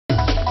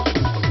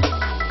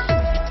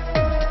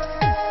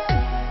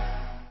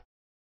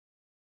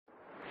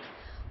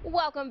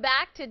welcome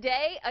back.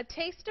 Today, a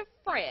taste of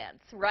France,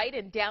 right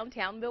in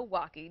downtown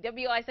Milwaukee.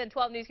 WISN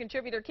 12 News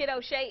contributor Kid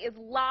O'Shea is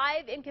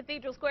live in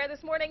Cathedral Square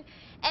this morning.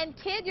 And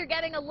Kid, you're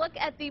getting a look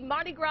at the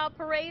Mardi Gras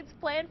parades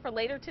planned for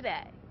later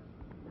today.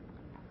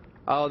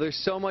 Oh, there's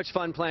so much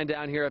fun planned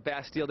down here at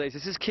Bastille Days.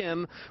 This is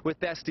Kim with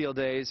Bastille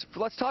Days.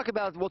 We'll talk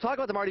about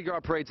the Mardi Gras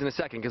parades in a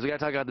second because we got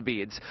to talk about the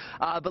beads.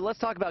 But let's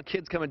talk about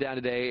kids coming down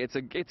today.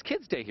 It's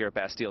Kids Day here at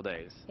Bastille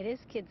Days. It is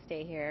Kids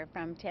Day here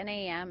from 10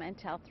 a.m.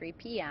 until 3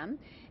 p.m.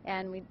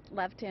 And we'd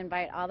love to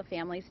invite all the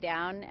families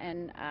down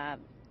and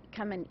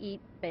come and eat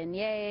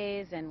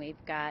beignets, and we've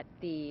got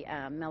the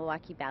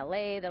Milwaukee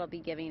Ballet that'll be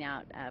giving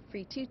out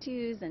free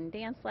tutus and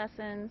dance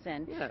lessons,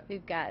 and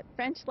we've got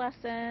French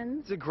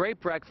lessons. It's a great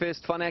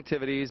breakfast, fun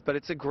activities, but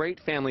it's a great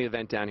family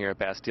event down here at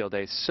Bastille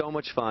Days. So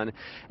much fun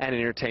and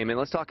entertainment.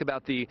 Let's talk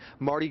about the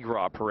Mardi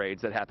Gras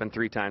parades that happen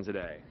 3 times a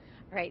day.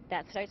 Right,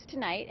 that starts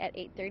tonight at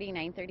 8:30,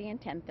 9:30,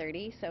 and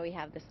 10:30. So we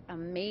have this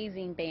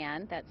amazing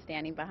band that's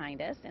standing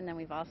behind us, and then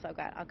we've also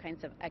got all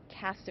kinds of a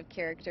cast of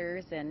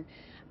characters and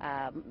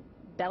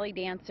belly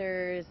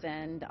dancers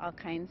and all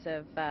kinds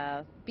of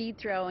bead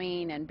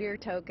throwing and beer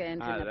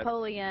tokens and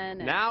Napoleon.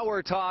 Now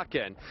we're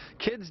talking.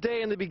 Kids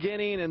Day in the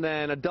beginning and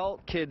then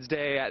Adult Kids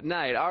Day at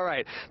night. All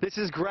right, this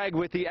is Greg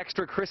with the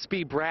Extra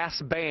Crispy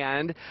Brass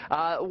Band.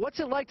 What's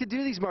it like to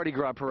do these Mardi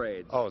Gras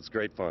parades? Oh, it's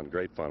great fun,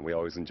 great fun. We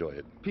always enjoy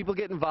it. People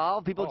get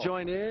involved? People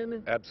join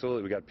in?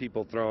 Absolutely. We got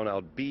people throwing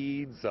out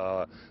beads.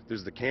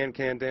 There's the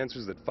can-can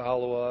dancers that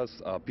follow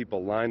us.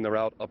 People line the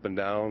route up and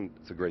down.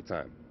 It's a great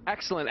time.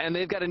 Excellent. And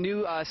they've got a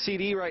new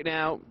CD right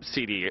now.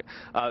 CD.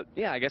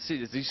 Yeah, I guess do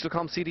you still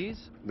call them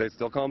CDs? They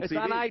still call them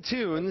CDs. It's on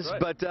iTunes, right,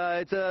 but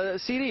it's a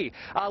CD.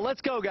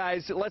 Let's go,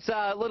 guys. Let's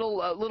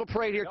little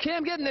parade here.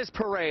 Kim, get in this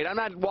parade. I'm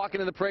not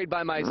walking in the parade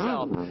by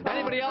myself.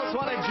 Anybody else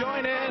want to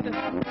join in?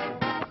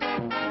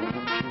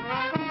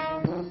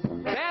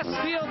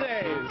 Bastille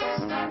Days.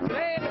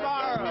 Today and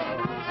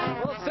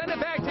tomorrow. We'll send it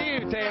back to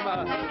you,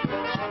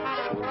 Tama.